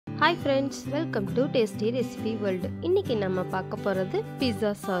Hi friends, welcome to Tastyrecipeworld. இன்னைக்கு நம்ம பார்க்க போறது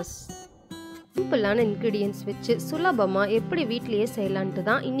pizza sauce. சிம்பிளான ingredients வச்சு சுலபமா எப்படி வீட்லயே செய்யலாம்னு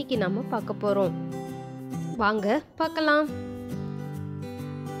தான் இன்னைக்கு நம்ம பார்க்க போறோம். வாங்க பார்க்கலாம்.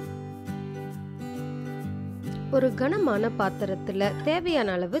 ஒரு கனமான பாத்திரத்துல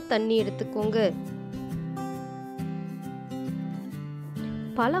தேவையான அளவு தண்ணி எடுத்துக்கோங்க.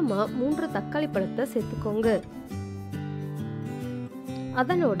 பழமா 3 தக்காளி பழத்தை சேர்த்துக்கோங்க.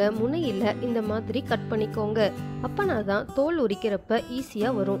 அதனோட முனையில இந்த மாதிரி கட் பண்ணிக்கோங்க. அப்பனாதான் தோல் உரிக்கிறப்ப ஈஸியா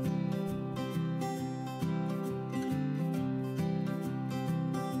வரும்.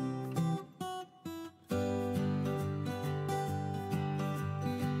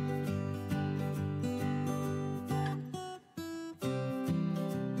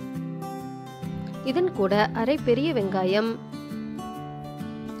 இதன் கூட அரை பெரிய வெங்காயம்,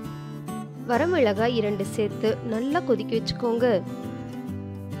 வரமிளகாய் 2 சேர்த்து நல்லா கொதிக்க வச்சுக்கோங்க.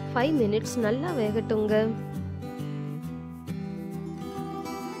 5 minutes நல்லா வேகட்டுங்க.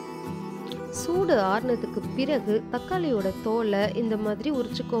 சூடு ஆறுனதுக்கு பிறகு தக்காளியோட தோலை இந்த மாதிரி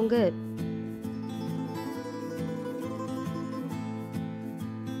உரிச்சுக்கோங்க.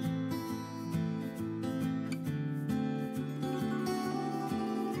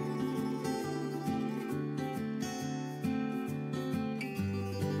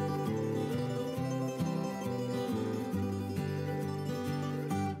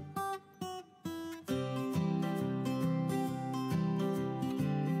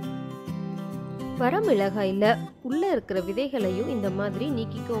 வரமிளகாயில உள்ள இருக்கிற விதைகளையும் இந்த மாதிரி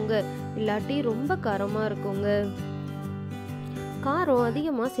நீக்கிக்கோங்க. இல்லாட்டி ரொம்ப காரமா இருக்குங்க. காரம்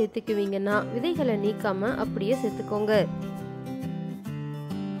அதிகமா சேர்த்துக்குவீங்கன்னா விதைகளை நீக்காம அப்படியே சேர்த்துக்கோங்க.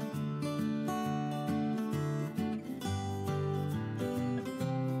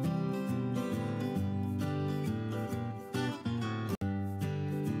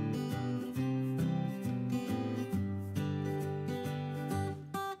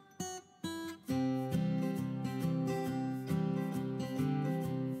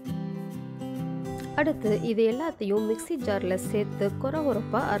 அடுத்து இது எல்லாத்தையும் மிக்ஸி ஜார்ல சேர்த்து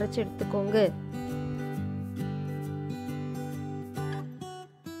கொரகொரப்பா அரைச்சு எடுத்துக்கோங்க.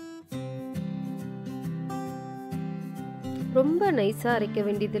 ரொம்ப நைஸா அரைக்க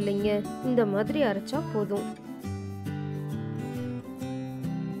வேண்டியது இல்லைங்க. இந்த மாதிரி அரைச்சா போதும்.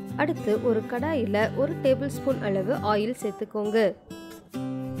 அடுத்து ஒரு கடாயில 1 டேபிள் ஸ்பூன் அளவு ஆயில் சேர்த்துக்கோங்க.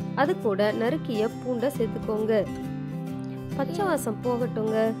 அது கூட நறுக்கிய பூண்டை சேர்த்துக்கோங்க. பச்சை வாசம்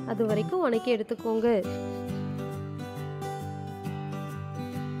போகட்டுங்க. அது வரைக்கும் வணக்கி எடுத்துக்கோங்க.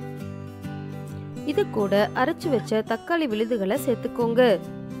 இது கூட அரைச்சு வச்ச தக்காளி விழுதுகளை சேர்த்துக்கோங்க.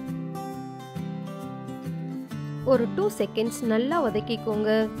 ஒரு 2 seconds நல்லா வதக்கிக்கோங்க.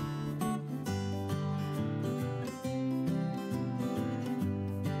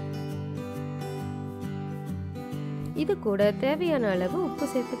 இது கூட தேவையான அளவு உப்பு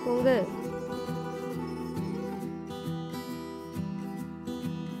சேர்த்துக்கோங்க.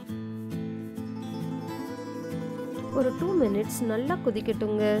 ஒரு 2 minutes நல்லா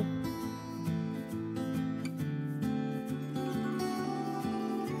கொதிக்கட்டுங்க.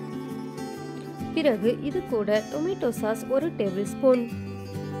 பிறகு இது கூட tomato sauce 1 table spoon,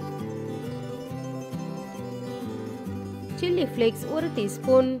 chilli flakes 1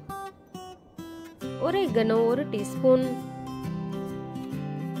 teaspoon, ஒரேகனோ 1 teaspoon,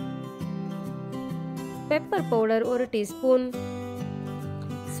 pepper powder 1 teaspoon,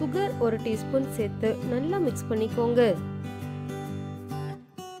 sugar 1 teaspoon சேர்த்து நல்லா மிக்ஸ் பண்ணிக்கோங்க.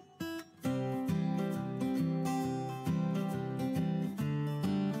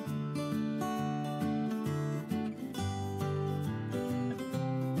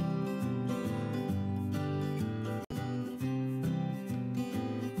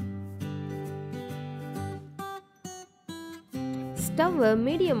 ஸ்டவ்வை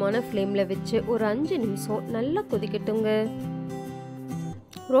மீடியமான ஃப்ளேம்ல வச்சு ஒரு 5 நிமிஷம் நல்லா கொதிக்கட்டுங்க.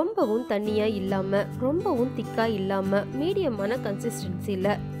 ரொம்பவும் தண்ணியா இல்லாம ரொம்பவும் திக்கா இல்லாம மீடியமான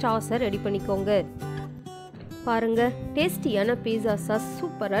கன்சிஸ்டன்சில சாஸை ரெடி பண்ணிக்கோங்க. பாருங்க, டேஸ்டியான பீஸா சாஸ்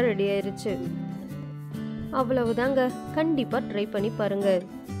சூப்பரா ரெடி ஆயிருச்சு. அவ்வளவுதாங்க. கண்டிப்பா ட்ரை பண்ணி பாருங்க.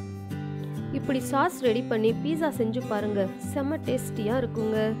 இப்படி சாஸ் ரெடி பண்ணி பீஸா செஞ்சு பாருங்க. செம்ம டேஸ்டியா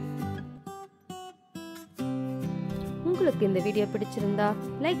இருக்குங்க. உங்களுக்கு இந்த வீடியோ பிடிச்சிருந்தா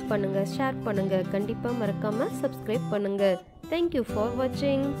லைக் பண்ணுங்க, ஷேர் பண்ணுங்க. கண்டிப்பா மறக்காம சப்ஸ்கிரைப் பண்ணுங்க. Thank you for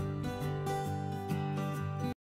watching.